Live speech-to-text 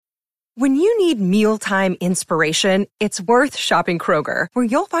When you need mealtime inspiration, it's worth shopping Kroger, where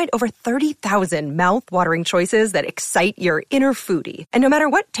you'll find over 30,000 mouth-watering choices that excite your inner foodie. And no matter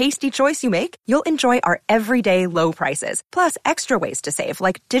what tasty choice you make, you'll enjoy our everyday low prices, plus extra ways to save,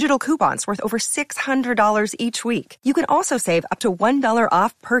 like digital coupons worth over $600 each week. You can also save up to $1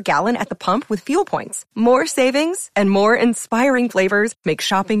 off per gallon at the pump with fuel points. More savings and more inspiring flavors make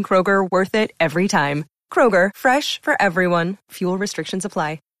shopping Kroger worth it every time. Kroger, fresh for everyone. Fuel restrictions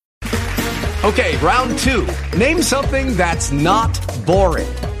apply. Okay, round two. Name something that's not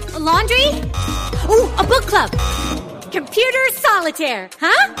boring. A laundry? Ooh, a book club. Computer solitaire,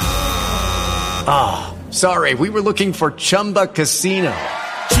 huh? Ah, oh, sorry, we were looking for Chumba Casino.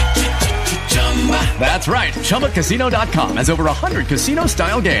 That's right, ChumbaCasino.com has over 100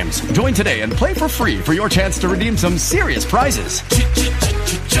 casino-style games. Join today and play for free for your chance to redeem some serious prizes.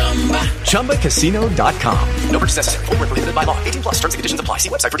 ChumbaCasino.com. No purchase necessary. Void where prohibited by law. 18+. Terms and conditions apply. See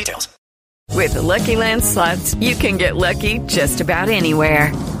website for details. With the Lucky Land Slots, you can get lucky just about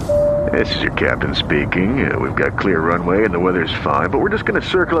anywhere. This is your captain speaking. We've got clear runway and the weather's fine, but we're just going to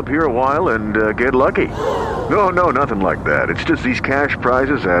circle up here a while and get lucky. No, nothing like that. It's just these cash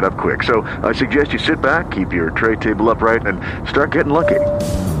prizes add up quick. So I suggest you sit back, keep your tray table upright, and start getting lucky.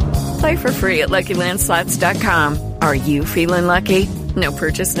 Play for free at LuckyLandSlots.com. Are you feeling lucky? No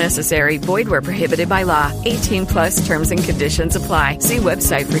purchase necessary. Void where prohibited by law. 18+ terms and conditions apply. See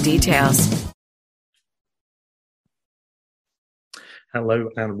website for details. Hello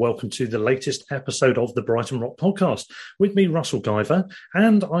and welcome to the latest episode of the Brighton Rock podcast. With me, Russell Guyver,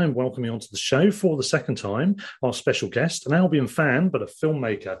 and I am welcoming onto the show for the second time our special guest, an Albion fan, but a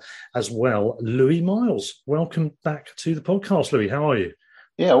filmmaker as well, Myles. Welcome back to the podcast, Louis. How are you?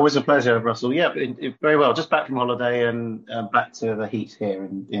 Yeah, always a pleasure, Russell. Yeah, very well. Just back from holiday and back to the heat here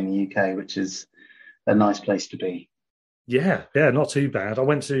in the UK, which is a nice place to be. Yeah, not too bad. I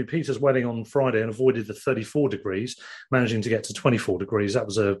went to Peter's wedding on Friday and avoided the 34 degrees, managing to get to 24 degrees. That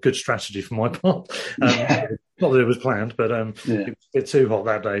was a good strategy for my part. Not that it was planned, but it was a bit too hot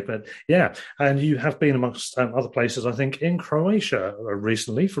that day. But yeah, and you have been amongst other places, I think, in Croatia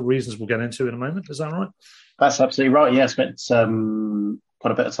recently for reasons we'll get into in a moment. Is that right? That's absolutely right. Yeah, I spent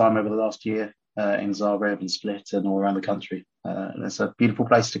quite a bit of time over the last year in Zagreb and Split and all around the country. It's a beautiful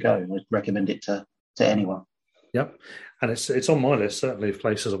place to go. I'd recommend it to anyone. Yep. And it's on my list, certainly, of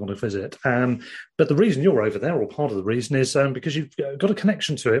places I want to visit. But the reason you're over there, or part of the reason, is because you've got a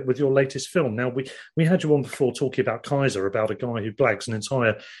connection to it with your latest film. Now, we had you on before talking about Kaiser, about a guy who blags an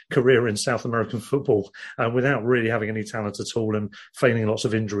entire career in South American football without really having any talent at all and feigning lots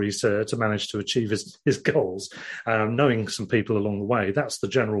of injuries to manage to achieve his goals, knowing some people along the way. That's the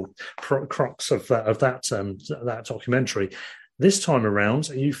general crux of that documentary. This time around,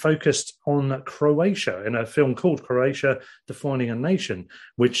 you focused on Croatia in a film called Croatia, Defining a Nation,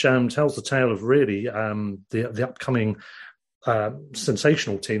 which tells the tale of really the upcoming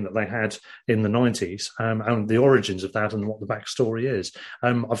sensational team that they had in the 90s and the origins of that and what the backstory is.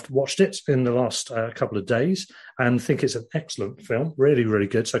 I've watched it in the last couple of days and think it's an excellent film, really, really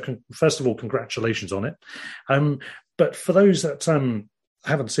good. So first of all, congratulations on it. But for those that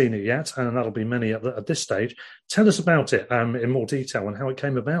haven't seen it yet, and that'll be many at this stage, tell us about it in more detail and how it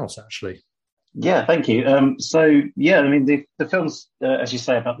came about, actually. Yeah, thank you. The film's, as you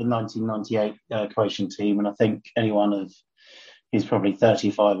say, about the 1998 Croatian team, and I think anyone who's probably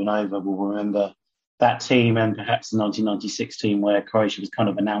 35 and over will remember that team and perhaps the 1996 team where Croatia was kind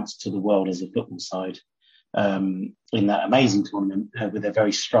of announced to the world as a football side in that amazing tournament with their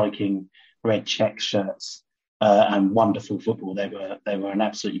very striking red check shirts. And wonderful football. They were an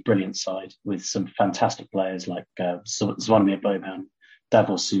absolutely brilliant side with some fantastic players like Zvonimir Boban,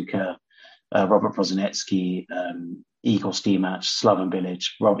 Davor Suker, Robert Prosinecki, Igor Stimac, Slaven Bilic,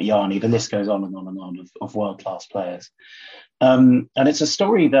 Robert Jarni. The list goes on and on and on of world-class players. And it's a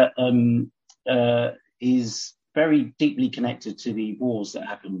story that is very deeply connected to the wars that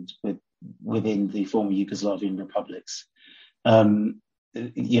happened within the former Yugoslavian republics. For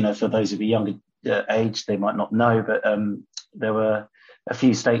those of you younger age, they might not know, but there were a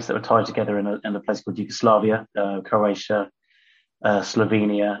few states that were tied together in a place called Yugoslavia, Croatia,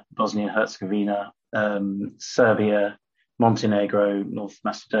 Slovenia, Bosnia-Herzegovina, Serbia, Montenegro, North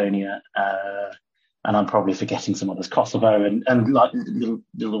Macedonia, and I'm probably forgetting some others, Kosovo, and like little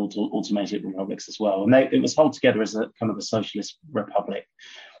automated republics as well. And it was held together as a kind of a socialist republic,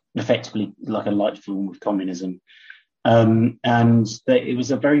 effectively like a light form of communism. It was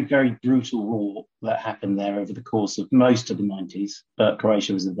a very, very brutal war that happened there over the course of most of the 90s, but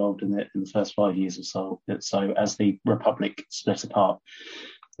Croatia was involved in the first 5 years or so as the republic split apart.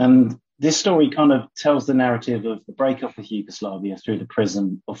 And this story kind of tells the narrative of the breakup of Yugoslavia through the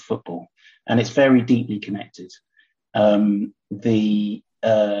prism of football, and it's very deeply connected.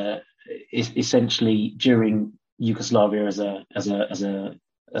 Essentially during Yugoslavia as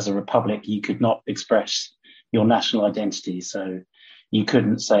a republic, you could not express your national identity. So you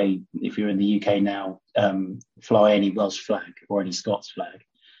couldn't say, if you're in the UK now, fly any Welsh flag or any Scots flag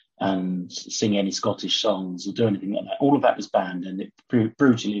and sing any Scottish songs or do anything like that. All of that was banned and it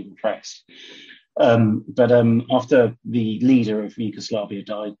brutally repressed. But after the leader of Yugoslavia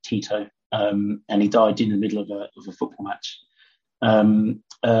died, Tito, and he died in the middle of a football match,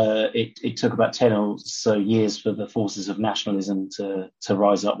 it took about 10 or so years for the forces of nationalism to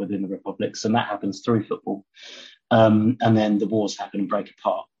rise up within the republics, and that happens through football. And then the wars happen and break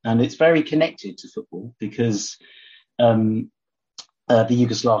apart. And it's very connected to football because the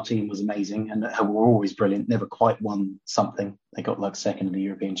Yugoslav team was amazing and were always brilliant, never quite won something. They got like second in the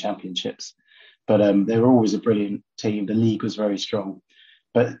European Championships. But they were always a brilliant team. The league was very strong.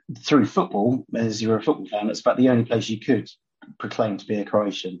 But through football, as you're a football fan, it's about the only place you could proclaim to be a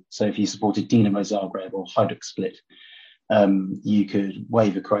Croatian. So if you supported Dinamo Zagreb or Hajduk Split, you could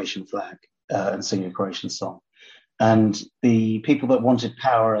wave a Croatian flag and sing a Croatian song. And the people that wanted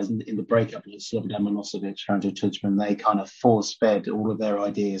power in the breakup, like Slobodan Milosevic, Franjo Tudjman, they kind of force-fed all of their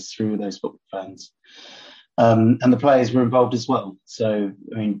ideas through those football fans. And the players were involved as well. So,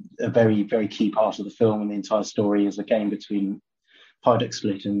 I mean, a very, very key part of the film and the entire story is a game between Hajduk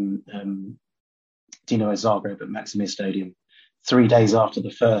Split and Dinamo Zagreb at Maksimir Stadium. 3 days after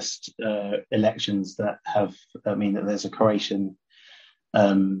the first elections that there's a Croatian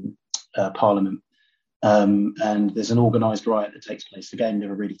parliament. And there's an organised riot that takes place. The game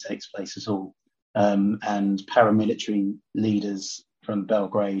never really takes place at all. And paramilitary leaders from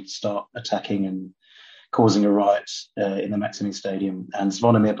Belgrade start attacking and causing a riot in the Maksimir Stadium. And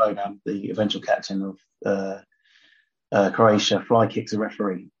Zvonimir Boban, the eventual captain of Croatia, fly kicks a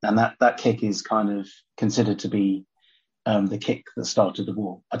referee. And that kick is kind of considered to be the kick that started the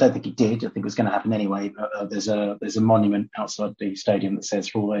war. I don't think it did. I think it was going to happen anyway. But there's a monument outside the stadium that says,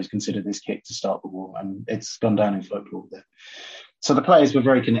 "For all those consider this kick to start the war," and it's gone down in folklore there. So the players were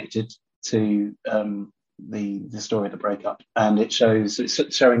very connected to the story of the breakup, and it's showing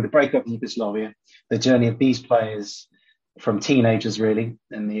the breakup of Yugoslavia, the journey of these players from teenagers really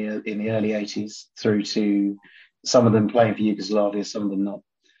in the early 80s through to some of them playing for Yugoslavia, some of them not.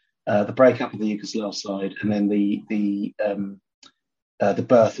 The breakup of the Yugoslav side, and then the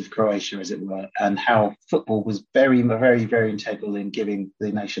birth of Croatia, as it were, and how football was very, very, very integral in giving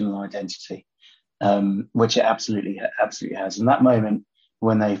the nation an identity, which it absolutely has. And that moment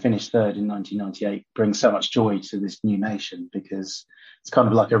when they finished third in 1998 brings so much joy to this new nation because it's kind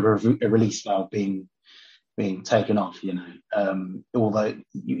of like a release valve being taken off. Although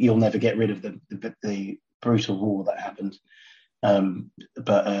you'll never get rid of the brutal war that happened. And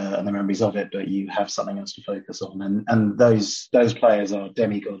the memories of it, but you have something else to focus on, and those players are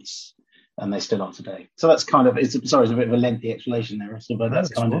demigods, and they still are today. So that's kind of it's a bit of a lengthy explanation there, Russell, but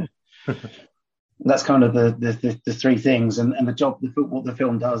that's kind of the three things, and the job what the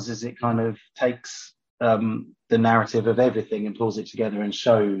film does is it kind of takes the narrative of everything and pulls it together and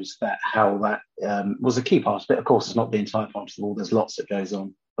shows that how that was a key part of it. Of course, it's not the entire part of the war. There's lots that goes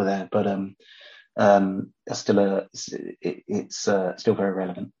on with there, but it's still very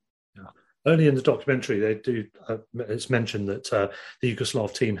relevant. Yeah. Early in the documentary, they do. It's mentioned that the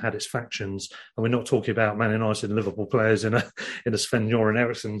Yugoslav team had its factions, and we're not talking about Man United and Liverpool players in a Sven-Göran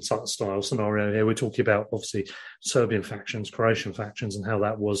Eriksson style scenario here. We're talking about obviously Serbian factions, Croatian factions, and how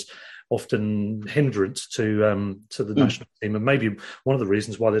that was often hindrance to the national team, and maybe one of the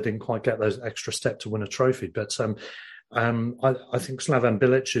reasons why they didn't quite get those extra step to win a trophy. But I think Slaven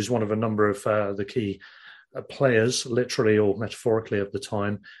Bilic is one of a number of the key players, literally or metaphorically, of the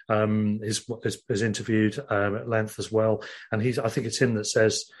time. Is interviewed at length as well, and I think it's him that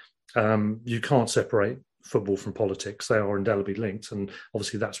says you can't separate football from politics; they are indelibly linked, and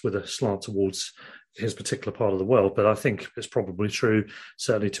obviously that's with a slant towards his particular part of the world. But I think it's probably true,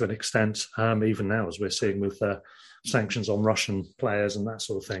 certainly to an extent, even now, as we're seeing with sanctions on Russian players and that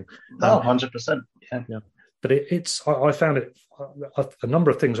sort of thing. 100%. Yeah. But I found it a number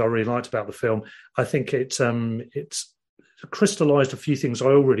of things I really liked about the film. I think it's crystallised a few things I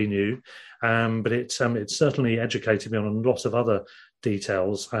already knew, but it certainly educated me on a lot of other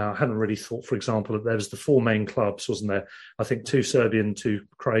details. I hadn't really thought, for example, that there was the four main clubs, wasn't there? I think two Serbian, two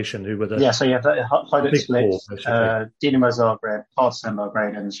Croatian, who were the so you have Hajduk Split, Dinamo Zagreb, Partizan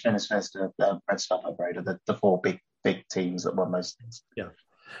Belgrade, and Crvena Zvezda, Red Star Belgrade are the four big teams that won most things. Yeah.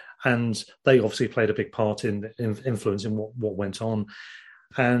 And they obviously played a big part in influencing what went on.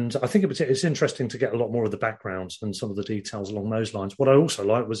 And I think it's interesting to get a lot more of the background and some of the details along those lines. What I also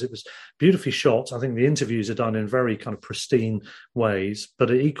liked was it was beautifully shot. I think the interviews are done in very kind of pristine ways,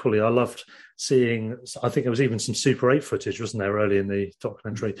 but equally I loved seeing, I think there was even some Super 8 footage, wasn't there, early in the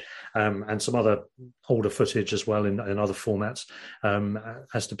documentary, and some other older footage as well in other formats,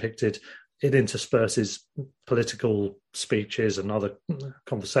 as depicted. It intersperses political speeches and other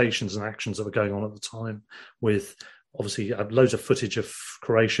conversations and actions that were going on at the time, with obviously loads of footage of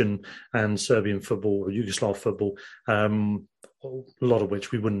Croatian and Serbian football or Yugoslav football, a lot of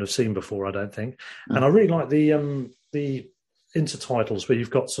which we wouldn't have seen before, I don't think. And I really like the intertitles where you've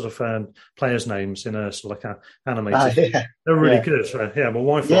got sort of players' names in a sort of like a animated. They're really good. My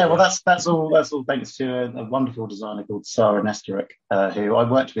wife. Yeah, well, that's all thanks to a wonderful designer called Sarah Nestoric, who I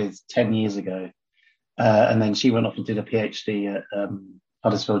worked with 10 years ago, and then she went off and did a PhD at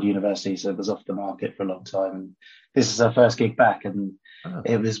Huddersfield University, so it was off the market for a long time. And this is her first gig back, and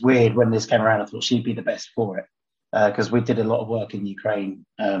it was weird when this came around. I thought she'd be the best for it because we did a lot of work in Ukraine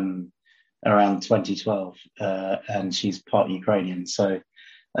around 2012, and she's part Ukrainian, so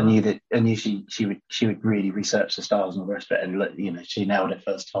I knew she would really research the styles and all the rest of it, and she nailed it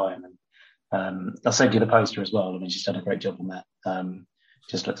first time. And I'll send you the poster as well. I mean, she's done a great job on that.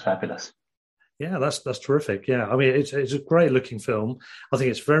 Just looks fabulous. Yeah, that's terrific. Yeah, I mean, it's a great looking film. I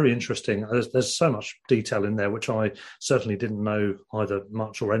think it's very interesting. There's so much detail in there which I certainly didn't know either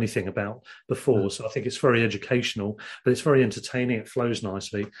much or anything about before. So I think it's very educational, but it's very entertaining. It flows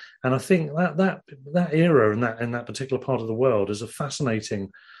nicely, and I think that era and that particular part of the world is a fascinating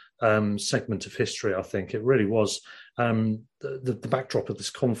segment of history. I think it really was the backdrop of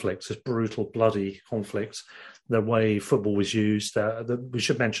this conflict, this brutal, bloody conflict. The way football was used. We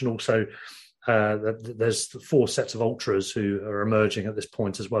should mention also. There's 4 sets of ultras who are emerging at this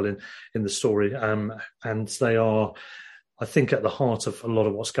point as well in the story, and they are, I think, at the heart of a lot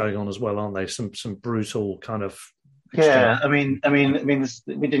of what's going on as well, aren't they? Some brutal kind of exchange. Yeah. I mean,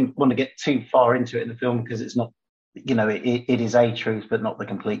 we didn't want to get too far into it in the film because it's not, it is a truth, but not the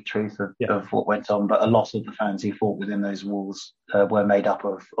complete truth of what went on. But a lot of the fans who fought within those wars were made up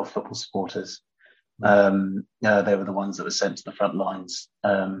of football supporters. They were the ones that were sent to the front lines.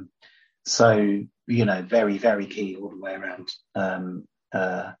 So, very, very key all the way around. And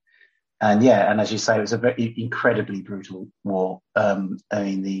as you say, it was a very incredibly brutal war.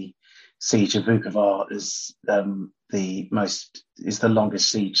 The siege of Vukovar is the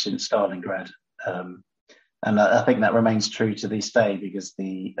longest siege since Stalingrad. And I think that remains true to this day because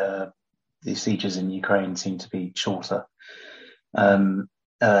the sieges in Ukraine seem to be shorter.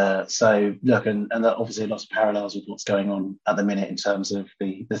 So look, and obviously lots of parallels with what's going on at the minute in terms of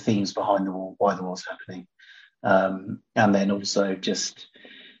the themes behind the war, why the war's happening, and then also just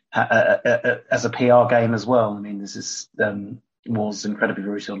as a PR game as well. I mean, this is war's incredibly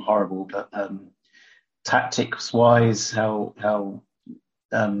brutal and horrible, but tactics wise, how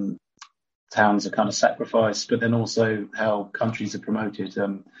towns are kind of sacrificed, but then also how countries are promoted.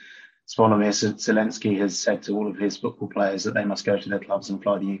 Zvonimir Zelensky has said to all of his football players that they must go to their clubs and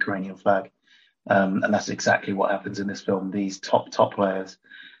fly the Ukrainian flag. And that's exactly what happens in this film. These top players.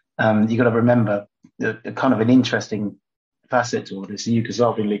 You've got to remember kind of an interesting facet to all this. The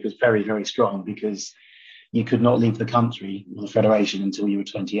Yugoslavian League was very, very strong because you could not leave the country or the federation until you were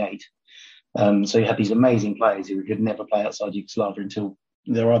 28. So you had these amazing players who could never play outside Yugoslavia until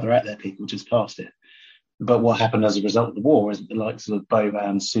they were either at their peak or just past it. But what happened as a result of the war is that the likes of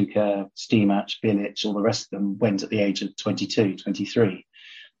Boban, Suker, Stimac, Bilic, all the rest of them went at the age of 22, 23.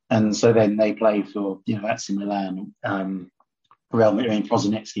 And so then they played for, AC Milan, Real Madrid.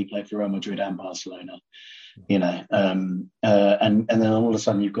 Prosinecki played for Real Madrid and Barcelona, and then all of a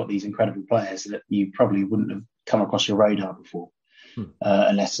sudden you've got these incredible players that you probably wouldn't have come across your radar before,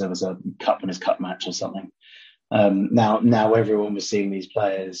 unless there was a cup winners' cup match or something. Now everyone was seeing these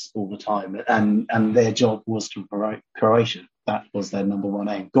players all the time, and their job was to promote Croatia. That was their number one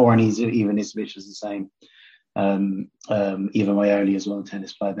aim. Goran Ivanišević was the same. Ivan Maioli as well,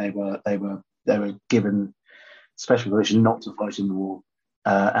 tennis player. They were given special permission not to fight in the war,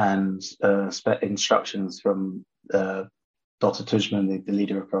 and instructions from Dr. Tudjman, the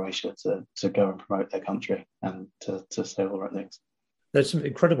leader of Croatia, to go and promote their country and to say all the right things. There's some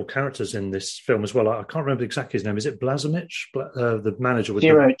incredible characters in this film as well. I can't remember exactly his name. Is it Blazonic, the manager? With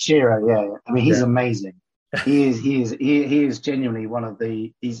Ciro, yeah. I mean, he's amazing. He is genuinely one of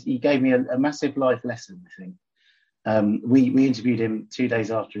the. He gave me a massive life lesson, I think. We interviewed him 2 days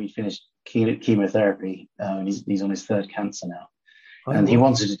after he finished chemotherapy. He's on his 3rd cancer now. And he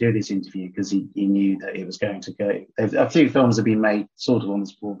wanted to do this interview because he knew that it was going to go. A few films have been made sort of on the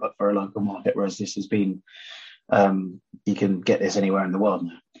sport, but for a local market, whereas this has been You can get this anywhere in the world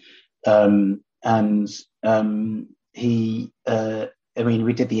now.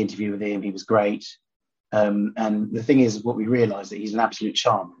 We did the interview with him. He was great. And the thing is, what we realised that he's an absolute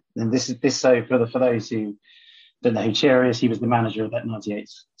charmer. And this. So for those who don't know who Chira is, he was the manager of that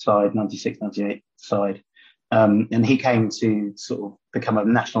 96, 98 side. And he came to sort of become a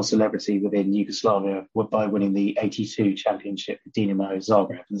national celebrity within Yugoslavia by winning the 82 championship with Dinamo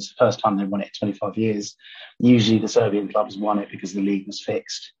Zagreb. And it's the first time they won it in 25 years. Usually the Serbian clubs won it because the league was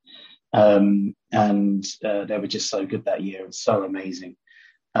fixed. And they were just so good that year and so amazing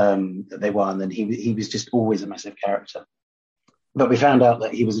that they won. And he was just always a massive character. But we found out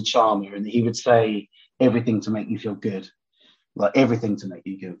that he was a charmer, and he would say everything to make you feel good. Like everything to make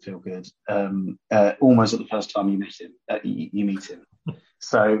you feel good, almost at the first time you meet him.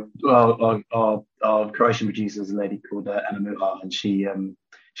 So our Croatian producer is a lady called Anna Muha, and she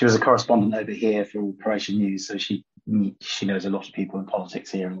was a correspondent over here for Croatian news, so she knows a lot of people in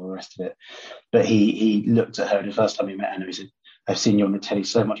politics here and all the rest of it. But he looked at her the first time he met Anna. He said, "I've seen you on the telly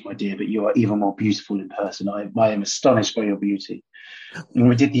so much, my dear, but you are even more beautiful in person. I am astonished by your beauty." And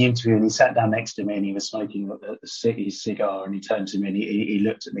we did the interview, and he sat down next to me, and he was smoking his cigar, and he turned to me and he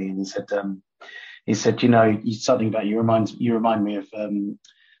looked at me and he said, "You know, something about you remind me of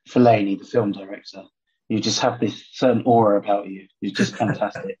Fellaini, the film director. You just have this certain aura about you. You're just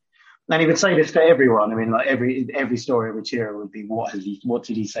fantastic." And he would say this to everyone. I mean, like every story, every cheerer would be, what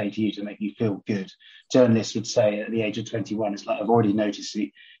did he say to you to make you feel good? Journalists would say at the age of 21, it's like, "I've already noticed that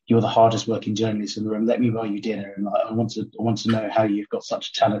you're the hardest working journalist in the room. Let me buy you dinner, and like, I want to know how you've got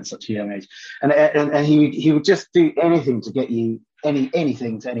such talent at such a young age." And he would just do anything to get you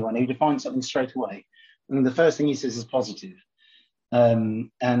anything to anyone. He would find something straight away. I mean, the first thing he says is positive. But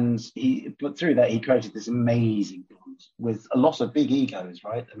through that, he created this amazing bond with a lot of big egos,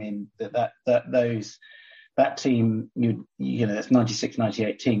 right? I mean, that team, that's 96,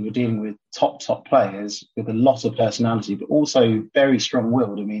 98 team, you're dealing with top players with a lot of personality, but also very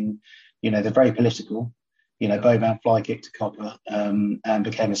strong-willed. I mean, they're very political. Boban fly kicked to copper and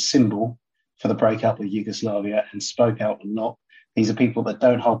became a symbol for the breakup of Yugoslavia and spoke out a lot. These are people that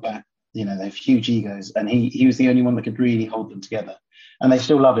don't hold back. They have huge egos, and he was the only one that could really hold them together. And they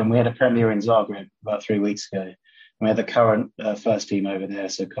still love him. We had a premiere in Zagreb about 3 weeks ago. We had the current first team over there,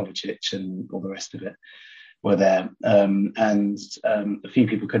 so Kovacic and all the rest of it were there. A few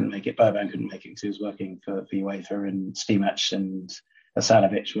people couldn't make it. Boban couldn't make it because he was working for UEFA, and Stimac and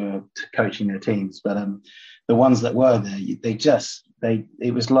Asanovic were coaching their teams. But the ones that were there,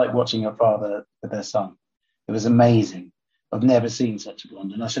 it was like watching a father with their son. It was amazing. I've never seen such a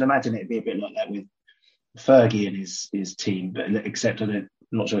bond, and I should imagine it'd be a bit like that with Fergie and his team, but except I'm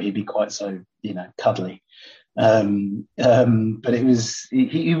not sure he'd be quite so cuddly. But it was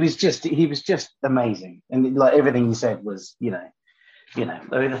he was just amazing, and like everything he said was I mean,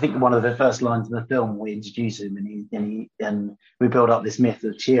 I think one of the first lines in the film, we introduce him and we build up this myth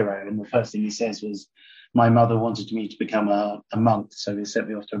of Chiro, and the first thing he says was, "My mother wanted me to become a monk, so they sent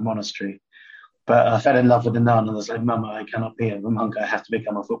me off to a monastery. But I fell in love with a nun, and I said, 'Mama, I cannot be a monk. I have to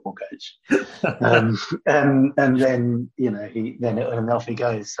become a football coach.'" And then and off he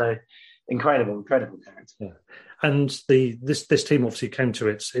goes. So incredible character. Yeah. And this team obviously came to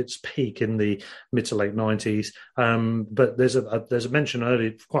its peak in the mid to late 90s. But there's a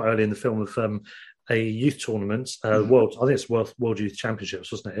mention quite early in the film of a youth tournament, I think it's World Youth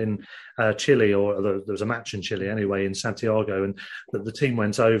Championships, wasn't it, in Chile, or there was a match in Chile anyway, in Santiago, and the team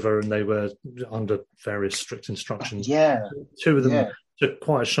went over and they were under various strict instructions. Yeah. Two of them took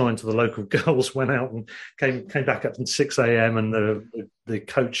quite a shine to the local girls, went out and came back up at 6 a.m. and the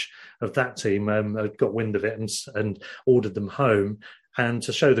coach of that team got wind of it and ordered them home. And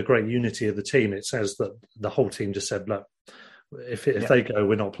to show the great unity of the team, it says that the whole team just said, "Look, if they go,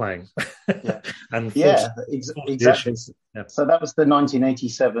 we're not playing." And exactly. Yeah. So that was the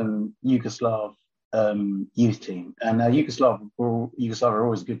 1987 Yugoslav youth team, and Yugoslavia are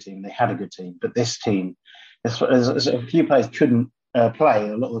always a good team. They had a good team, but this team, there's a few players couldn't play.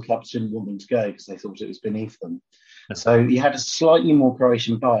 A lot of the clubs didn't want them to go because they thought it was beneath them. So you had a slightly more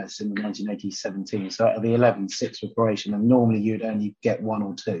Croatian bias in the 1987 team. So out of the 11, 6 were Croatian, and normally you'd only get 1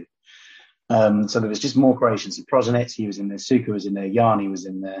 or 2. So there was just more Croatians. So Prozanec, he was in there. Suka was in there. Jani was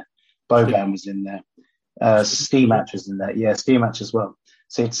in there. Boban was in there. Stimac was in there. Yeah, Stimac as well.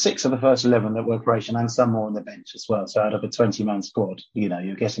 So it's 6 of the first 11 that were Croatian, and some more on the bench as well. So out of a 20-man squad,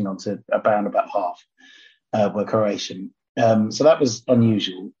 you're getting on to about half were Croatian. So that was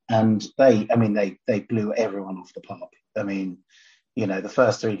unusual. And they blew everyone off the park. I mean, the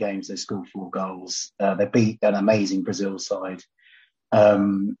first 3 games, they scored 4 goals. They beat an amazing Brazil side.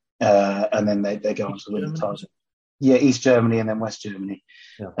 And then they go on to win the title. East Germany and then West Germany.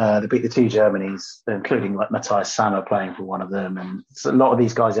 They beat the two Germanys, including like Matthias Sammer playing for one of them, and so a lot of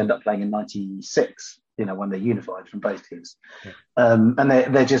these guys end up playing in '96. When they're unified from both teams, and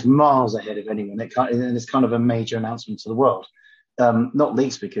they're just miles ahead of anyone. And it's kind of a major announcement to the world, not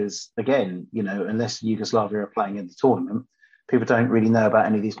least because, again, unless Yugoslavia are playing in the tournament, people don't really know about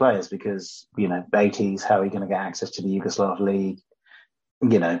any of these players because, 80s, how are you going to get access to the Yugoslav League?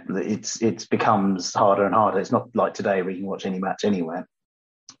 It becomes harder and harder. It's not like today where you can watch any match anywhere.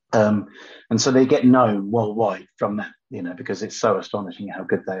 And so they get known worldwide from that, because it's so astonishing how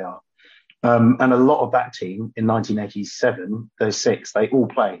good they are. And a lot of that team in 1987, those six, they all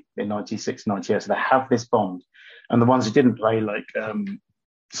play in 96, 98. So they have this bond. And the ones who didn't play, like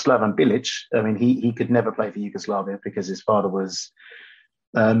Slaven Bilic, he could never play for Yugoslavia because his father was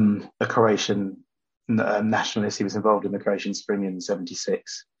a Croatian nationalist. He was involved in the Croatian Spring in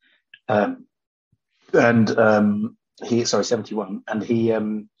 76. 71. And he's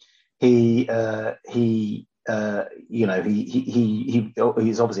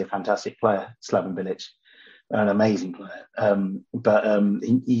obviously a fantastic player, Slaven Bilic, an amazing player. But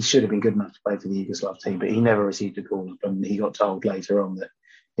he should have been good enough to play for the Yugoslav team, but he never received a call up, and he got told later on that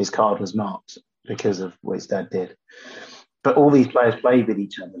his card was marked because of what his dad did. But all these players played with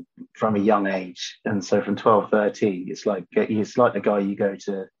each other from a young age, and so from 12, 13, it's like the guy you go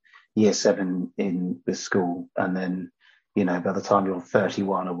to year 7 in the school, and then by the time you're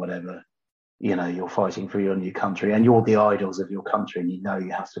 31 or whatever, you're fighting for your new country, and you're the idols of your country, and you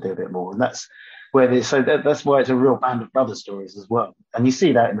have to do a bit more. And that's where that's why it's a real band of brothers stories as well. And you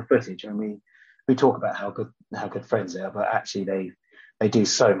see that in the footage. We talk about how good friends they are, but actually they do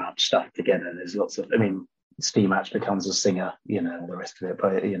so much stuff together. There's lots of, Steve Match becomes a singer, all the rest of it.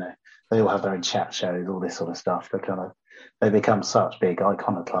 But they all have their own chat shows, all this sort of stuff. They become such big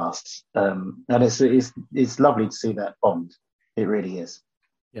iconoclasts, and it's lovely to see that bond. It really is.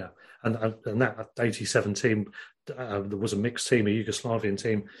 Yeah, and that 87 team, there was a mixed team, a Yugoslavian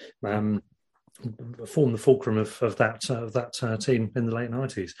team, formed the fulcrum of that team in the late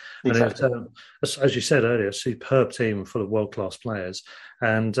 90s. Exactly. And as you said earlier, a superb team full of world-class players,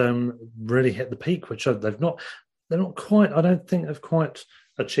 and really hit the peak, which they're not quite. I don't think they've quite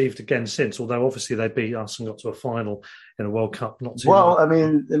achieved again since. Although obviously they beat us and got to a final in a World Cup. Not too well.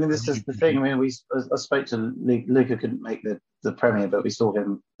 long. This is the thing. I spoke to Luca. Couldn't make the premiere, but we saw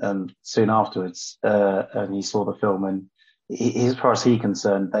him soon afterwards, and he saw the film. And as far as he's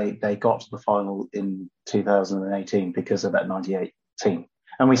concerned, they got to the final in 2018 because of that 98 team.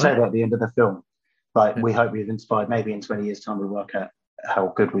 And we say that at the end of the film. Like, we hope we've inspired, maybe in 20 years' time we'll work out how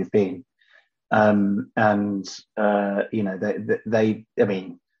good we've been. The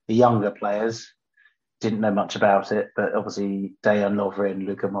younger players didn't know much about it, but obviously Dejan Lovren,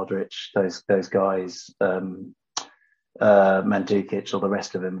 Luka Modric, those guys, Mandzukic, all the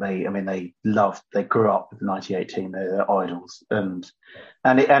rest of them, they grew up with the 98 team. They're their idols, and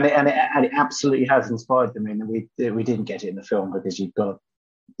it absolutely has inspired them. We didn't get it in the film because you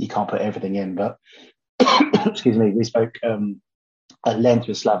can't put everything in, but excuse me, we spoke at length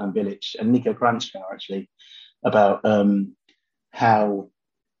with Slaven Bilic and Niko Kranjčar actually about how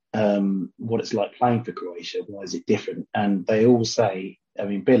what it's like playing for Croatia. Why is it different? And they all say,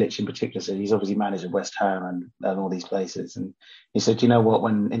 Bilic in particular said he's obviously managed at West Ham and all these places, and he said, you know what,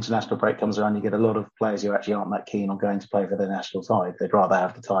 when international break comes around, you get a lot of players who actually aren't that keen on going to play for their national side. They'd rather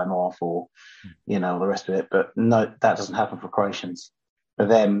have the time off or all the rest of it. But no, that doesn't happen for Croatians. For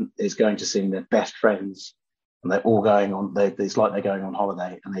them, it's going to see their best friends, and they're all going on. It's like they're going on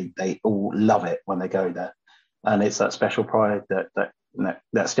holiday, and they all love it when they go there. And it's that special pride that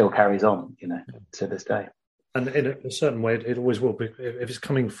still carries on, to this day. And in a certain way, it always will be. If it's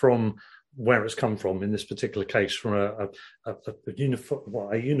coming from where it's come from, in this particular case, from a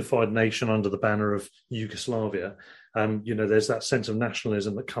unified nation under the banner of Yugoslavia, there's that sense of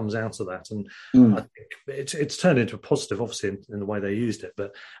nationalism that comes out of that. And I think it's turned into a positive, obviously, in the way they used it.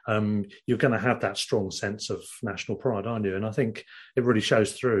 But you're going to have that strong sense of national pride, aren't you? And I think it really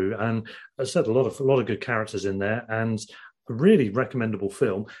shows through. And as I said, a lot of good characters in there, and a really recommendable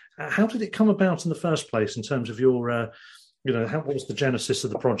film. How did it come about in the first place in terms of your, what was the genesis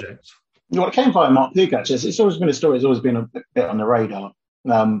of the project? Well, it came via Mark Pugac. It's always been a story. It's always been a bit on the radar.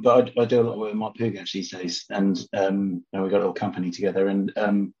 But I do a lot of work with Mark Pugac these days, and we got a little company together,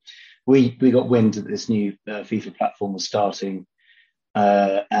 and we got wind that this new FIFA platform was starting,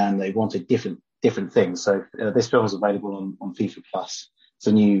 and they wanted different things. So this film is available on FIFA Plus. It's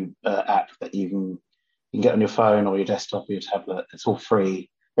a new app that you can get on your phone or your desktop or your tablet. It's all free.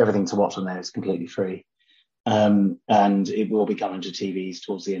 Everything to watch on there is completely free. And it will be coming to TVs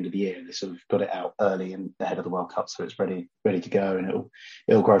towards the end of the year. They sort of got it out early and ahead of the World Cup, so it's ready to go, and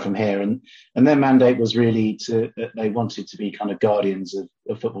it'll grow from here. And their mandate was really they wanted to be kind of guardians of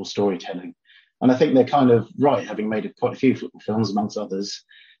football storytelling. And I think they're kind of right, having made quite a few football films, amongst others.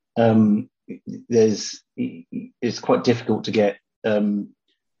 It's quite difficult to get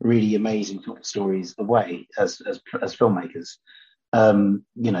really amazing football stories away as filmmakers.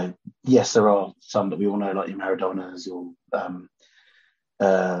 Yes, there are some that we all know, like the Maradonas or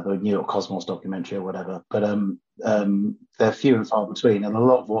the New York Cosmos documentary or whatever, but they're few and far between. And a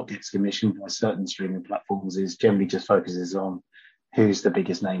lot of what gets commissioned by certain streaming platforms is generally just focuses on who's the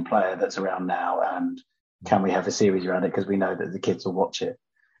biggest name player that's around now, and can we have a series around it because we know that the kids will watch it.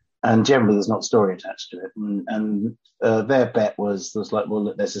 And generally, there's not story attached to it. And their bet was like, well,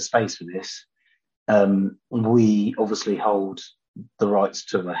 look, there's a space for this. We obviously hold the rights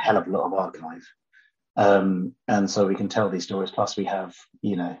to a hell of a lot of archive, and so we can tell these stories. Plus, we have,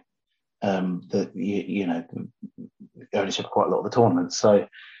 the ownership of quite a lot of the tournaments. So,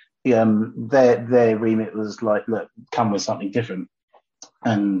 their remit was like, look, come with something different.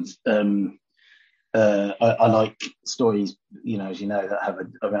 And I like stories, as you know, that have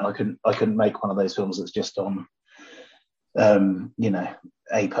I couldn't make one of those films that's just on,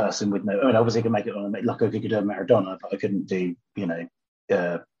 a person with no. I mean, obviously, I could make it on like I could do a Maradona, but I couldn't do,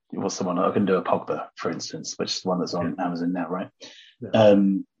 what's the one? I couldn't do a Pogba, for instance, which is the one that's on Amazon now, right? Yeah.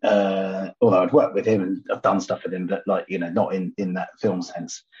 Although I'd worked with him and I've done stuff with him, but not in that film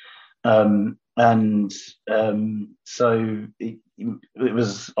sense. So it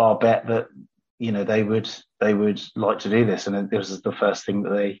was our bet that they would like to do this, and it was the first thing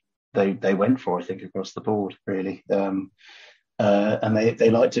that they went for, I think, across the board, really. And they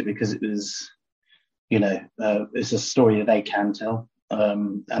liked it because it was, it's a story that they can tell.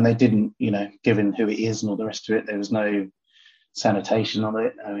 And they didn't, given who it is and all the rest of it, there was no sanitation on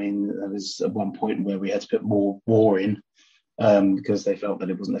it. I mean, there was at one point where we had to put more war in because they felt that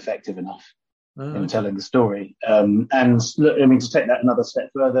it wasn't effective enough in telling the story. And look, I mean, to take that another step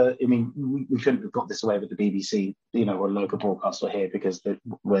further, I mean, we couldn't have got this away with the BBC, or a local broadcaster here, because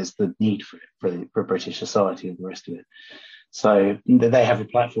where's the need for it for British society and the rest of it. So they have a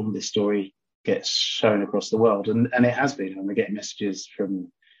platform. This story gets shown across the world, and it has been. And we're getting messages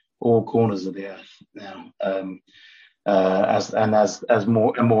from all corners of the earth now. As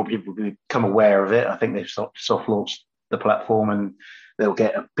more and more people become aware of it, I think they've soft launched the platform, and they'll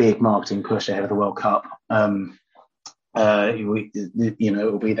get a big marketing push ahead of the World Cup. It'll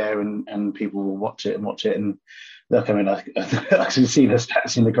be there, and people will watch it. And look, I mean, I can see the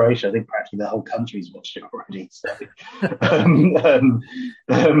stats in Croatia. I think practically the whole country's watched it already. So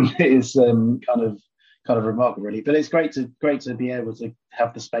it is kind of remarkable, really. But it's great to be able to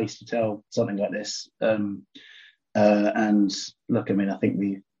have the space to tell something like this. And look, I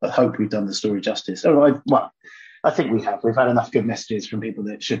mean, I hope we've done the story justice. I think we have. We've had enough good messages from people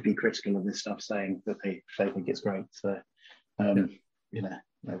that should be critical of this stuff, saying that they think it's great. So, there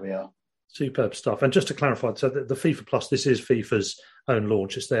we are. Superb stuff. And just to clarify, so the FIFA Plus, this is FIFA's own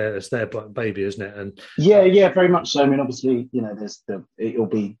launch. It's their baby, isn't it? And yeah, very much so. I mean, obviously, it'll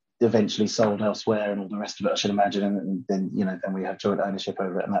be eventually sold elsewhere and all the rest of it, I should imagine, and then then we have joint ownership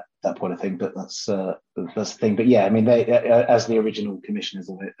over it and that kind of thing. But that's the thing. But yeah, I mean, they as the original commissioners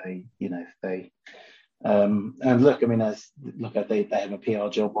of it, they and look, I mean, they have a PR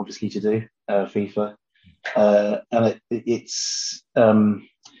job obviously to do, FIFA, and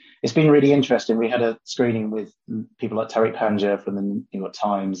it's been really interesting. We had a screening with people like Tariq Panja from the New York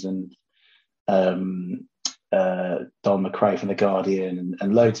Times and Don McRae from The Guardian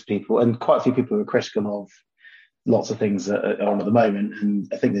and loads of people, and quite a few people who are critical of lots of things that are on at the moment. And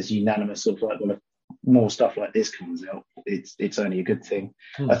I think there's unanimous sort of like, well, if more stuff like this comes out, it's only a good thing.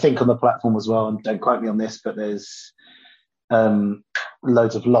 I think on the platform as well, and don't quote me on this, but there's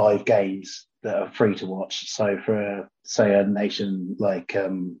loads of live games that are free to watch. So for say a nation like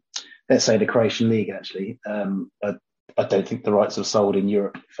let's say the Croatian League, actually, I don't think the rights are sold in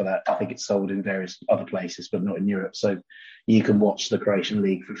Europe for that. I think it's sold in various other places, but not in Europe. So you can watch the Croatian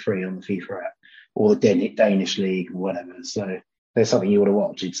League for free on the FIFA app, or the Danish League or whatever. So there's something you want to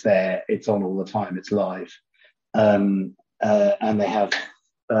watch, it's there, it's on all the time, it's live. And they have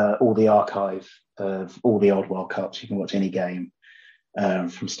all the archive of all the old World Cups. You can watch any game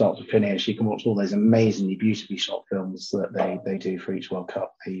from start to finish. You can watch all those amazingly beautifully shot films that they do for each World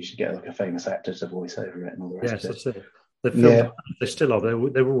Cup. They usually get like a famous actor to voice over it and all the rest of it. Yes, that's it. They still are.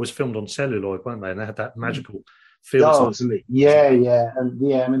 They were always filmed on celluloid, weren't they? And they had that magical feel. Oh, absolutely. Yeah. And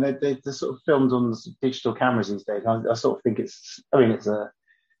I mean, they're sort of filmed on digital cameras these days. I sort of think it's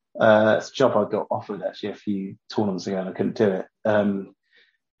It's a job I got offered actually a few tournaments ago, and I couldn't do it.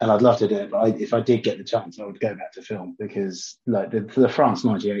 And I'd love to do it, but if I did get the chance, I would go back to film, because like the France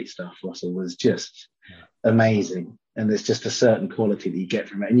 '98 stuff, Russell, was just amazing, and there's just a certain quality that you get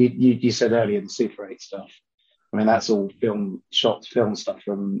from it. And you said earlier the Super 8 stuff. I mean, that's all film stuff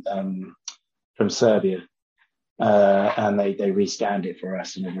from Serbia, and they rescanned it for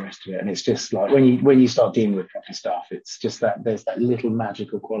us and all the rest of it. And it's just like when you start dealing with proper stuff, it's just that there's that little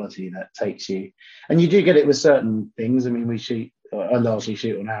magical quality that takes you, and you do get it with certain things. I mean, I largely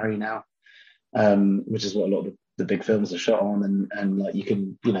shoot on Harry now, which is what a lot of the big films are shot on, and like you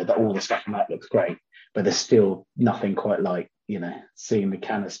can, all the stuff on that looks great, but there's still nothing quite like, seeing the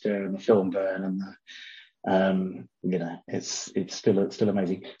canister and the film burn and the, it's still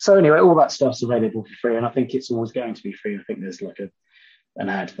amazing. So anyway, all that stuff's available for free, and I think it's always going to be free. I think there's like an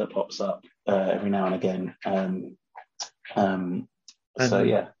ad that pops up every now and again. So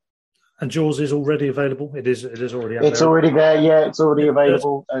yeah. And Jaws is already available. It is already out. It's already there. Yeah, it's already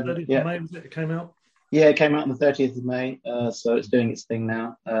available. 30th of May, was it came out? Yeah, it came out on the 30th of May. So it's doing its thing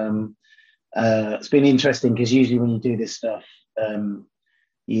now. It's been interesting because usually when you do this stuff,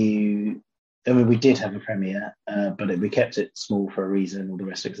 we did have a premiere, but we kept it small for a reason. All the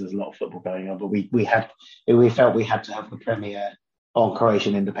rest of it, because there's a lot of football going on. But we felt we had to have the premiere on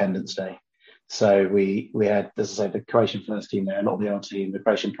Croatian Independence Day. So we had, as I say, the Croatian first team there, a lot of the old team. The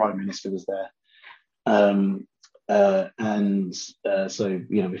Croatian Prime Minister was there, so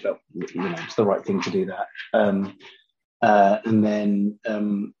we felt it's the right thing to do that. And then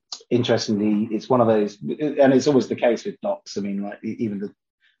interestingly, it's one of those, and it's always the case with docs. I mean, like even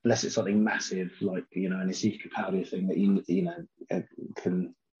unless it's something massive like an Asif Kapadia thing that you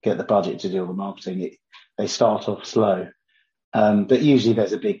can get the budget to do all the marketing, they start off slow. But usually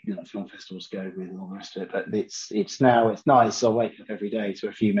there's a big film festival to go with and all the rest of it. But it's nice. I wake up every day to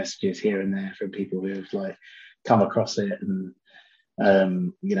a few messages here and there from people who have like come across it, and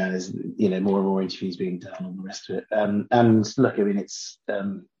there's more and more interviews being done and all the rest of it. And look, I mean, it's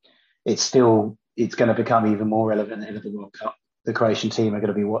going to become even more relevant ahead of the World Cup. The Croatian team are going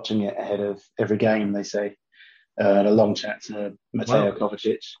to be watching it ahead of every game, they say. A long chat to Mateo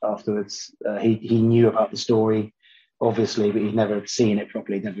Kovacic afterwards. He knew about the story, obviously, but he'd never seen it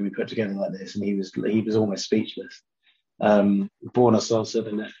properly, never been put together like this, and he was almost speechless. Borna Sosa,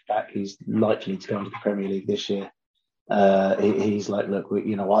 the left back, who's likely to go into the Premier League this year, he's like, look, I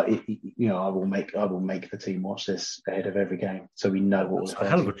will make the team watch this ahead of every game, so we know what was. A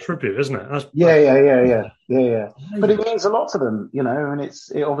hell of a tribute, isn't it? Yeah. But it means a lot to them, and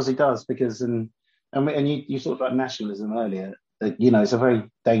it obviously does, because and you talked about nationalism earlier. It's a very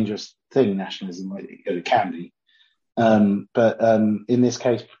dangerous thing, nationalism. It can be. But in this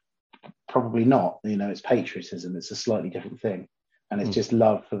case, probably not. It's patriotism. It's a slightly different thing, and it's just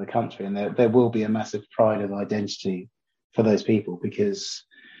love for the country. And there will be a massive pride of identity for those people, because,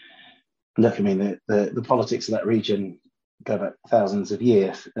 look, I mean, the politics of that region go back thousands of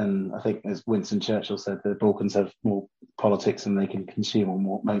years, and I think, as Winston Churchill said, the Balkans have more politics than they can consume,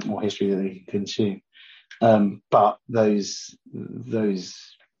 or make more history than they can consume. But those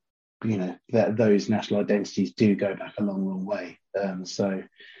national identities do go back a long, long way. So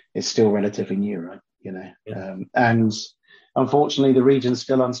it's still relatively new, right? And unfortunately, the region's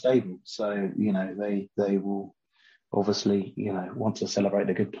still unstable. So, they will obviously, want to celebrate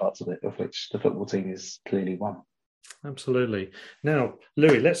the good parts of it, of which the football team is clearly one. Absolutely. Now,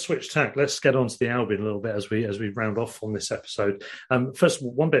 Louis, let's switch tack. Let's get on to the Albion a little bit as we round off on this episode. First,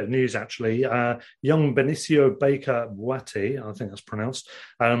 one bit of news, actually. Young Benicio Baker Boati, I think that's pronounced,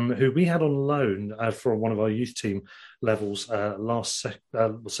 who we had on loan for one of our youth team levels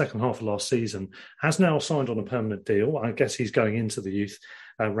second half of last season, has now signed on a permanent deal. I guess he's going into the youth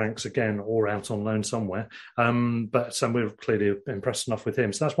ranks again, or out on loan somewhere. But we're clearly impressed enough with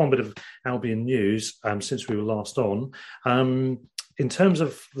him. So that's one bit of Albion news since we were last on. In terms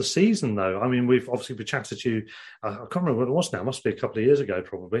of the season, though, I mean, we chatted to you. I can't remember what it was now. It must be a couple of years ago,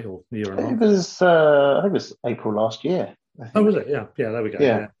 probably, or a year and a half. It was, I think it was April last year. Oh, was it? Yeah, there we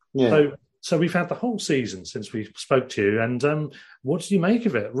go. Yeah. So we've had the whole season since we spoke to you, and what do you make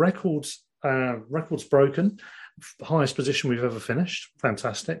of it? Records broken. Highest position we've ever finished.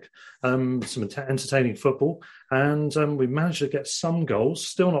 Fantastic. Some entertaining football, and we managed to get some goals.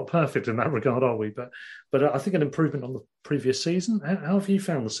 Still not perfect in that regard, are we? But I think an improvement on the previous season. How have you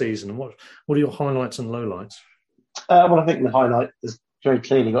found the season, and what are your highlights and lowlights? Well, I think the highlight has very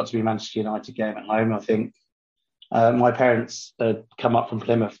clearly got to be Manchester United game at home. I think my parents had come up from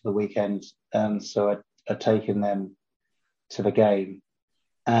Plymouth for the weekend, so I'd taken them to the game,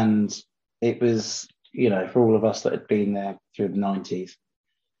 and it was, for all of us that had been there through the 90s,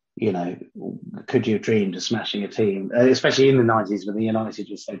 could you have dreamed of smashing a team, especially in the 90s when the United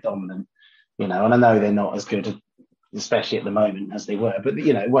was so dominant, and I know they're not as good, especially at the moment, as they were, but,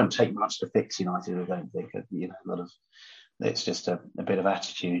 it won't take much to fix United, I don't think. A lot of, it's just a bit of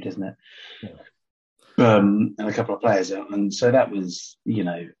attitude, isn't it? Yeah. And a couple of players out. And so that was,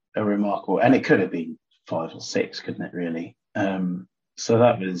 a remarkable, and it could have been 5 or 6, couldn't it, really? So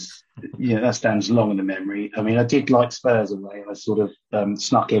that was, that stands long in the memory. I mean, I did like Spurs away. I sort of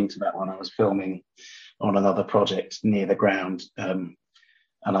snuck into that one. I was filming on another project near the ground, and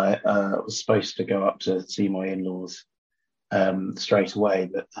I was supposed to go up to see my in-laws straight away,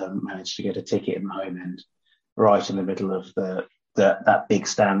 but managed to get a ticket in the home end, right in the middle of that big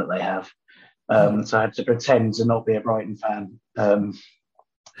stand that they have. So I had to pretend to not be a Brighton fan,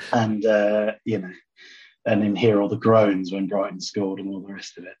 and then hear all the groans when Brighton scored and all the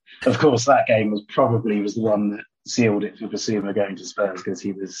rest of it. Of course, that game was the one that sealed it for Basuma going to Spurs,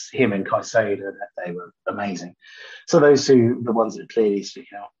 because him and Caicedo, they were amazing. So those two, the ones that clearly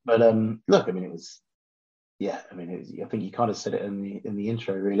stick out. But look, I mean, I think you kind of said it in the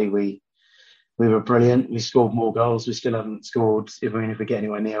intro. Really, we were brilliant. We scored more goals. We still haven't scored. If we get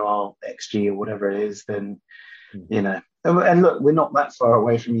anywhere near our XG or whatever it is, then And look, we're not that far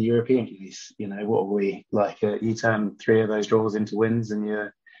away from the European place. What are we like? You turn 3 of those draws into wins, and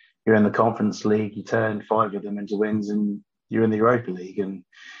you're in the Conference League. You turn 5 of them into wins, and you're in the Europa League. And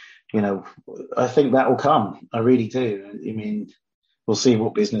I think that will come. I really do. I mean, we'll see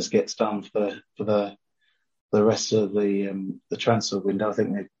what business gets done for the rest of the transfer window. I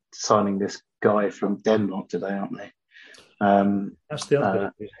think they're signing this guy from Denmark today, aren't they? That's the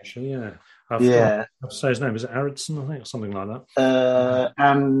other bit, actually. Yeah. I have to say his name. Is it Aridson, I think, or something like that?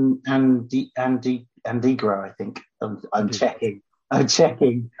 Andigra, I think. I'm checking.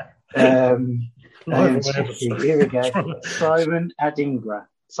 Here we go. Simon Adingra.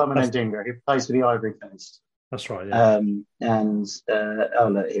 He plays for the Ivory Coast. That's right. Yeah.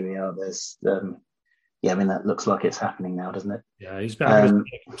 Look, here we are. There's. I mean, that looks like it's happening now, doesn't it? Yeah, he's been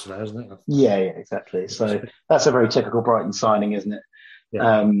today, hasn't it? Yeah, exactly. So that's a very typical Brighton signing, isn't it?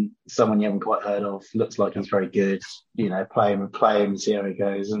 Yeah. Someone you haven't quite heard of. Looks like he's very good. Play him and see how he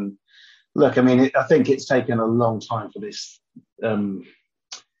goes. And look, I mean, I think it's taken a long time for this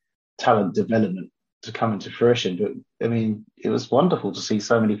talent development to come into fruition. But I mean, it was wonderful to see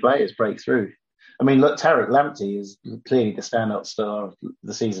so many players break through. I mean, look, Tariq Lamptey is clearly the standout star of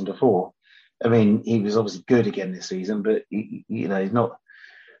the season before. I mean, he was obviously good again this season, but he's not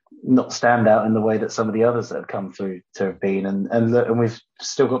stand out in the way that some of the others that have come through to have been. And we've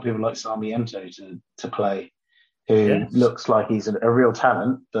still got people like Sarmiento to play, who looks like he's a real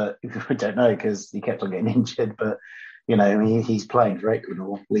talent, but we don't know because he kept on getting injured. But, I mean, he's playing for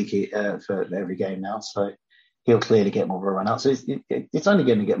Ecuador for every game now, so he'll clearly get more of a run out. So it's only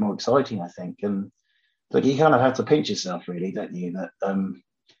going to get more exciting, I think. And look, you kind of have to pinch yourself, really, don't you?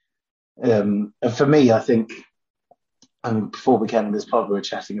 And for me, I think, before we came on this pod, we were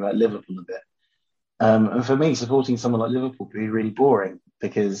chatting about Liverpool a bit. And for me, supporting someone like Liverpool can be really boring,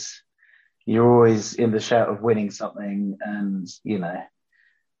 because you're always in the shout of winning something, and,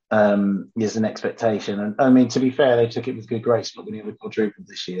 there's an expectation. And I mean, to be fair, they took it with good grace, not winning the quadruple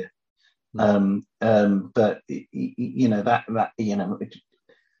this year. But,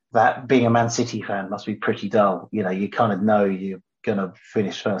 that being a Man City fan must be pretty dull. You kind of know you're going to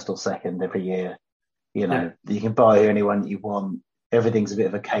finish first or second every year. You can buy anyone you want. Everything's a bit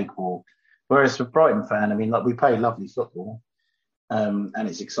of a cakewalk. Whereas for Brighton fan, I mean, like, we play lovely football, and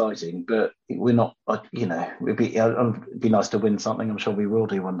it's exciting, but we're not, it'd be nice to win something. I'm sure we will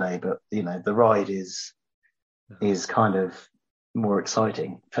do one day, but the ride is kind of more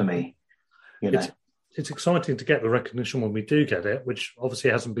exciting for me. It's exciting to get the recognition when we do get it, which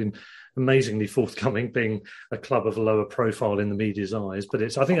obviously hasn't been amazingly forthcoming, being a club of a lower profile in the media's eyes. But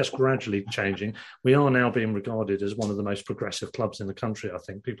I think that's gradually changing. We are now being regarded as one of the most progressive clubs in the country. I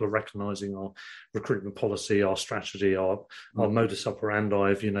think people are recognising our recruitment policy, our strategy, our modus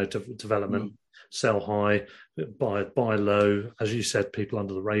operandi of, development, sell high, buy low. As you said, people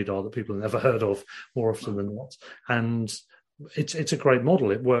under the radar that people have never heard of more often than not. And it's a great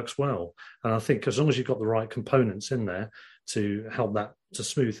model. It works well, and I think as long as you've got the right components in there to help that to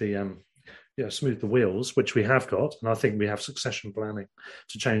smooth the wheels, which we have got, and I think we have succession planning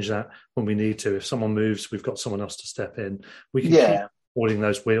to change that when we need to. If someone moves, we've got someone else to step in. We can keep holding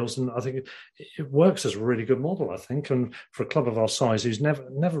those wheels, and I think it works as a really good model. I think, and for a club of our size, who's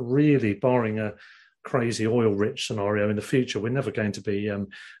never really, barring a crazy oil-rich scenario in the future, we're never going to be in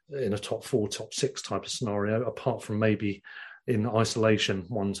a top 4, top 6 type of scenario, apart from maybe in isolation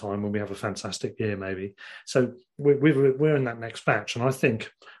one time when we have a fantastic year, maybe. So we're in that next batch, and I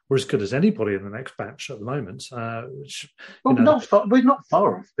think we're as good as anybody in the next batch at the moment. Which, well, we're not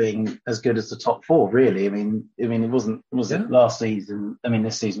far off being as good as the top four, really. I mean, it wasn't, was it last season? I mean,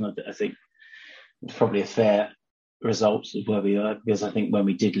 this season, I think it's probably a fair result of where we are, because I think when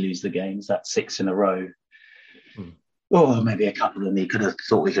we did lose the games, that 6 in a row, or maybe a couple of them, we could have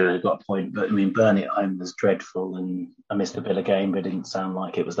got a point. But I mean, Burnley at home was dreadful, and I missed the Villa game, but it didn't sound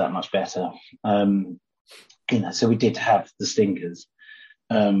like it was that much better. So we did have the stinkers.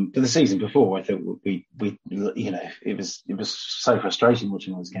 But the season before, I thought we it was so frustrating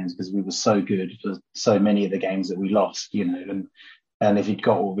watching those games, because we were so good for so many of the games that we lost, and if you'd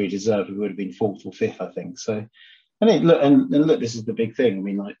got what we deserved, we would have been 4th or 5th, I think. So, look, this is the big thing. I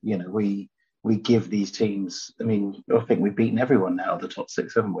mean, we give these teams. I mean, I think we've beaten everyone now of the top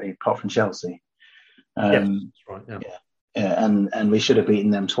 6, haven't we? Apart from Chelsea. That's right. Yeah, and we should have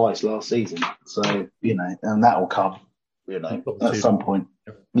beaten them twice last season. So, and that will come, at some point.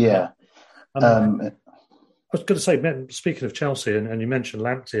 Yeah. I was going to say, speaking of Chelsea, and you mentioned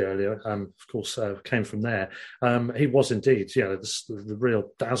Lamptey earlier, of course, came from there. He was indeed, the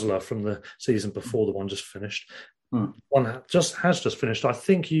real dazzler from the season before, the one just finished. One has just finished. I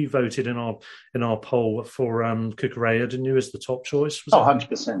think you voted in our poll for Cucurella, didn't you, as the top choice?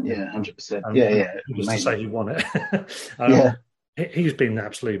 100%. Yeah, 100%. Yeah. Just to say he won it. He's been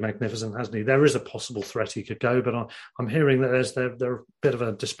absolutely magnificent, hasn't he? There is a possible threat he could go, but I'm hearing that there a bit of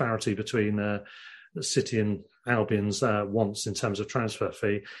a disparity between City and Albion's wants in terms of transfer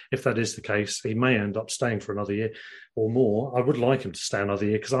fee. If that is the case, he may end up staying for another year or more. I would like him to stay another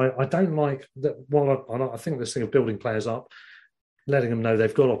year, because I don't like that. I think this thing of building players up, letting them know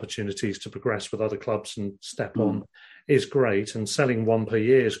they've got opportunities to progress with other clubs and step on, is great, and selling 1 per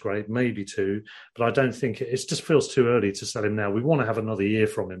year is great, maybe 2, but I don't think it just feels too early to sell him now. We want to have another year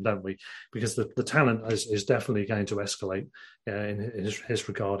from him, don't we? Because the talent is definitely going to escalate in his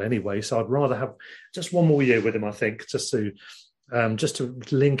regard anyway. So I'd rather have just 1 more year with him, I think, just to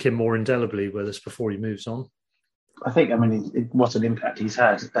link him more indelibly with us before he moves on. I think, what an impact he's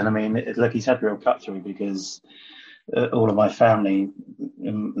had. And he's had real cut through, because all of my family,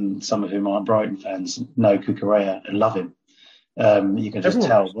 and some of whom are Brighton fans, know Cucurella and love him. You can just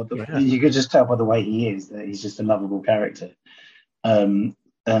tell. You could just tell by the way he is that he's just a lovable character. And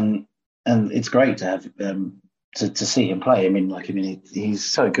it's great to have to see him play. He's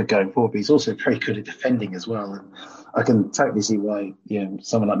so good going forward, but he's also very good at defending as well. And I can totally see why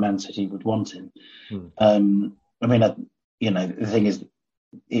someone like Man City would want him. The thing is,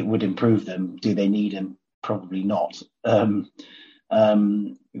 it would improve them. Do they need him? Probably not. I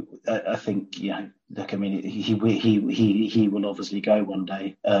think, he will obviously go one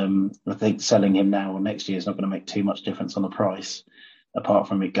day. I think selling him now or next year is not going to make too much difference on the price, apart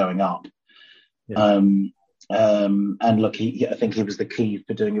from it going up. Yeah. And look, I think he was the key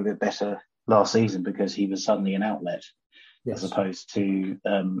for doing a bit better last season, because he was suddenly an outlet, as opposed to.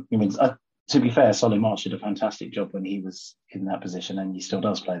 To be fair, Solly March did a fantastic job when he was in that position, and he still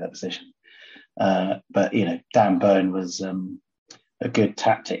does play that position. But Dan Burn was a good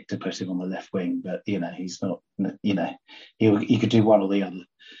tactic to put him on the left wing, but he's not. He could do one or the other.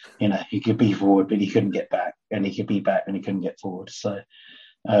 He could be forward, but he couldn't get back, and he could be back, and he couldn't get forward. So,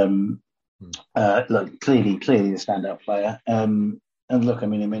 look, clearly a standout player. And look,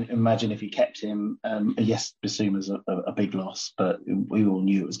 imagine if you kept him. Yes, Bissouma's a big loss, but we all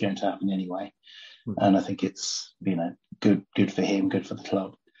knew it was going to happen anyway. And I think it's good for him, good for the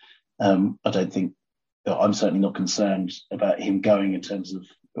club. I don't think. I'm certainly not concerned about him going, in terms of,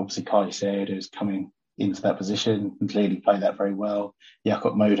 obviously Caicedo is coming into that position and clearly played that very well.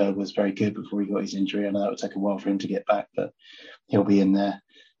 Jakob Moda was very good before he got his injury. I know that would take a while for him to get back, but he'll be in there.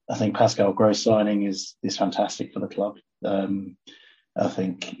 I think Pascal Gross signing is fantastic for the club. I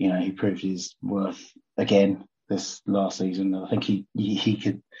think he proved his worth again this last season. I think he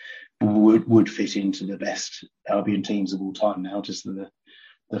would fit into the best Albion teams of all time now, just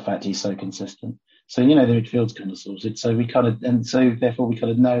the fact he's so consistent. So the midfield's kind of sorted. So therefore we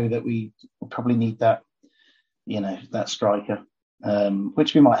kind of know that we probably need that, that striker,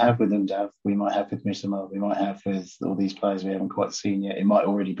 which we might have with Undav, we might have with Misima, we might have with all these players we haven't quite seen yet. It might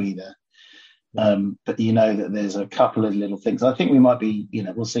already be there. But that there's a couple of little things. I think we might be,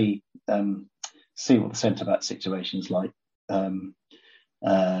 we'll see what the centre back situation is like coming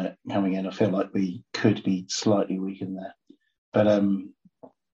in. I feel like we could be slightly weak in there, but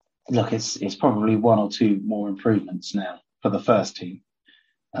look, it's probably 1 or 2 more improvements now for the first team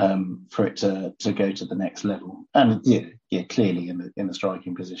for it to go to the next level. And clearly in the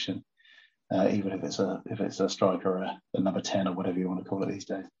striking position, even if it's a striker or a number 10 or whatever you want to call it these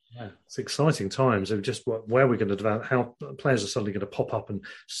days. Yeah, it's exciting times. Of just where we're going to develop, how players are suddenly going to pop up and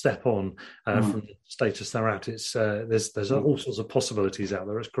step on from the status they're at. It's there's all sorts of possibilities out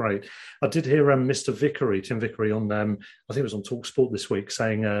there. It's great. I did hear Mr. Vickery, Tim Vickery, on I think it was on TalkSport this week,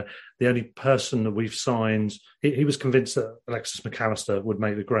 saying the only person that we've signed, he was convinced that Alexis McAllister would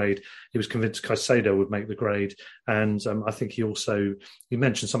make the grade. He was convinced Caicedo would make the grade, and I think he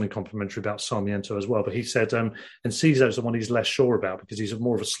mentioned something complimentary about Sarmiento as well. But he said Enciso's the one he's less sure about because he's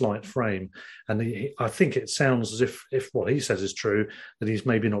more of a slight frame, and I think it sounds as if what he says is true, that he's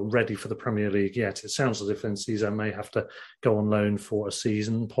maybe not ready for the Premier League yet. It sounds as if Enciso may have to go on loan for a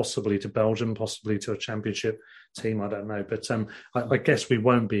season, possibly to Belgium, possibly to a Championship team. I don't know, but I guess we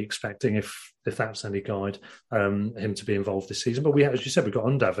won't be expecting, if that's any guide, him to be involved this season. But as you said, we've got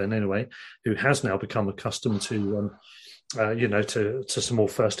Undav anyway, who has now become accustomed to to some more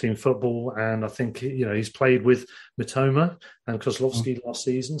first team football, and I think he's played with Mitoma and Kozlowski last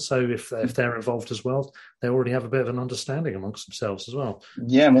season. So if they're involved as well, they already have a bit of an understanding amongst themselves as well.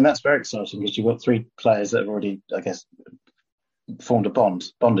 Yeah, I mean that's very exciting because you've got three players that have already, I guess, formed a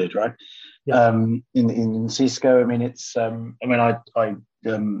bonded, right? Yeah. In Cisco, I mean it's I've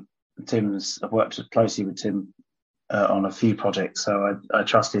worked closely with Tim on a few projects, so I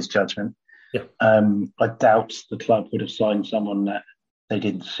trust his judgment. Yeah. I doubt the club would have signed someone that they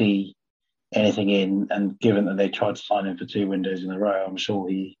didn't see anything in, and given that they tried to sign him for 2 windows in a row, I'm sure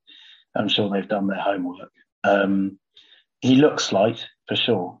they've done their homework. He looks light for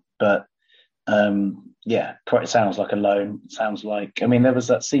sure, but it sounds like a loan. It sounds like, there was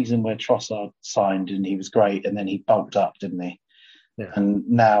that season where Trossard signed and he was great, and then he bulked up, didn't he? Yeah. And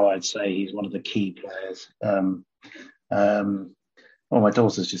now I'd say he's one of the key players. My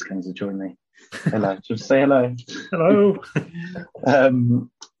daughter's just come to join me. Hello. Just say hello. Hello. Darling,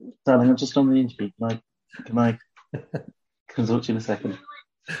 I'm just on the interview. Can I talk to you in a second?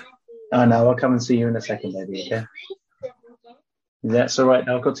 Oh, no, I'll come and see you in a second, baby, okay? That's all right.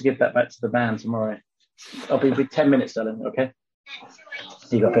 I've got to give that back to the band tomorrow. I'll be with 10 minutes, darling, okay?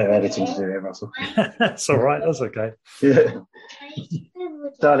 You got a bit of editing to do here, Russell. That's all right. That's okay. Yeah.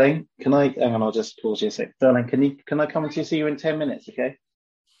 Darling, can I... Hang on, I'll just pause you a sec. Darling, can I come and see you in 10 minutes, okay?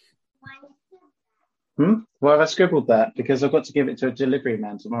 Well, I've scribbled that because I've got to give it to a delivery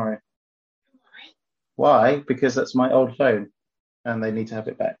man tomorrow. Why? Because that's my old phone and they need to have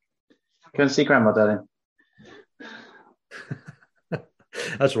it back. Go and see Grandma, darling.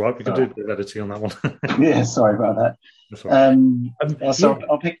 That's all right. We can do a bit of editing on that one. Yeah, sorry about that. That's all right. So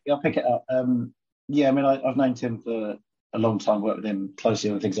I'll pick it up. I've known Tim for a long time, worked with him closely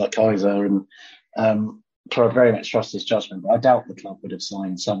on things like Kaiser, and I very much trust his judgment. But I doubt the club would have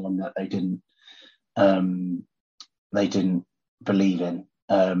signed someone that they didn't believe in.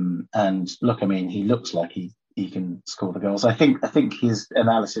 And look, he looks like he can score the goals. I think his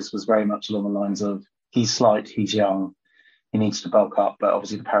analysis was very much along the lines of he's slight, he's young, he needs to bulk up, but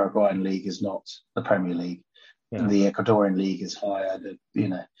obviously the Paraguayan league is not the Premier League. Yeah. The Ecuadorian league is higher.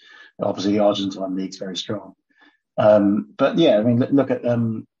 Obviously the Argentine league's very strong. But yeah, look at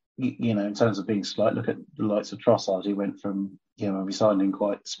in terms of being slight, look at the likes of Trossard, who went from we signed him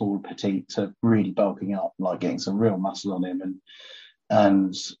quite small, petite, to really bulking up, like getting some real muscle on him,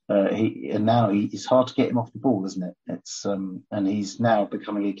 and now it's hard to get him off the ball, isn't it? It's and he's now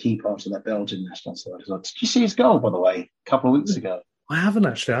becoming a key part of that Belgian national side as well. Did you see his goal, by the way, a couple of weeks ago? I haven't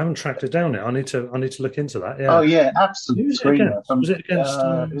actually. I haven't tracked it down yet. I need to look into that. Yeah. Oh yeah, absolutely. Was it against?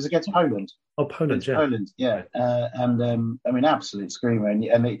 It was against Poland. Oh, Poland, yeah. Poland, yeah. Absolute screamer, and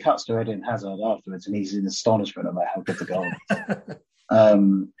it cuts to Eden Hazard afterwards, and he's in astonishment about how good the goal is.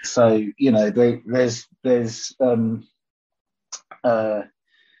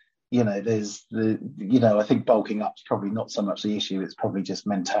 I think bulking up is probably not so much the issue. It's probably just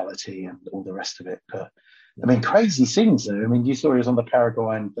mentality and all the rest of it. But crazy scenes though. You saw he was on the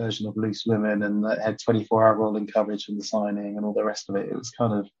Paraguayan version of Loose Women, and that had 24-hour rolling coverage from the signing and all the rest of it. It was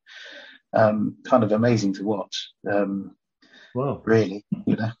kind of amazing to watch. Wow, really,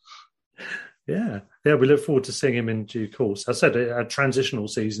 Yeah, we look forward to seeing him in due course. I said a transitional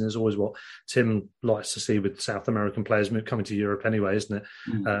season is always what Tim likes to see with South American players coming to Europe anyway, isn't it?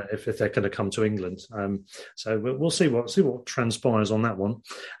 If they're going to come to England. So we'll see what transpires on that one.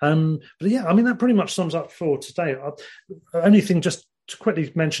 But yeah, that pretty much sums up for today. Only thing just to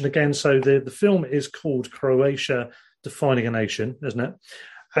quickly mention again, so the film is called Croatia Defining a Nation, isn't it?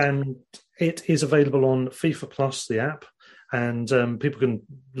 And it is available on FIFA Plus, the app. And people can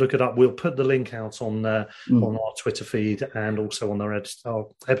look it up. We'll put the link out on our Twitter feed and also on our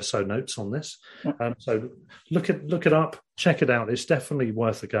episode notes on this. So look it up, check it out. It's definitely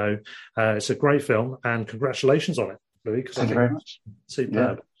worth a go. It's a great film, and congratulations on it, Louis. Thank you very much.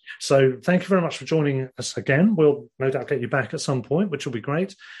 Superb. So thank you very much for joining us again. We'll no doubt get you back at some point, which will be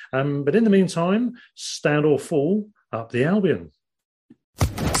great. But in the meantime, stand or fall up the Albion.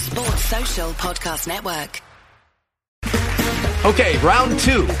 Sports Social Podcast Network. Okay, round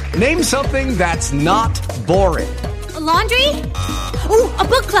 2. Name something that's not boring. A laundry? Ooh, a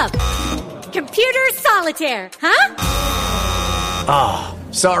book club. Computer solitaire, huh? Ah,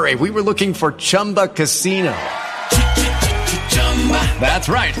 sorry, we were looking for Chumba Casino. That's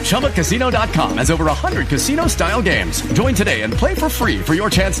right, ChumbaCasino.com has over 100 casino-style games. Join today and play for free for your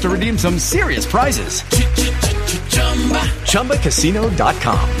chance to redeem some serious prizes.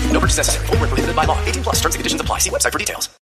 ChumbaCasino.com. No purchase necessary. Void where prohibited by law. 18+ terms and conditions apply. See website for details.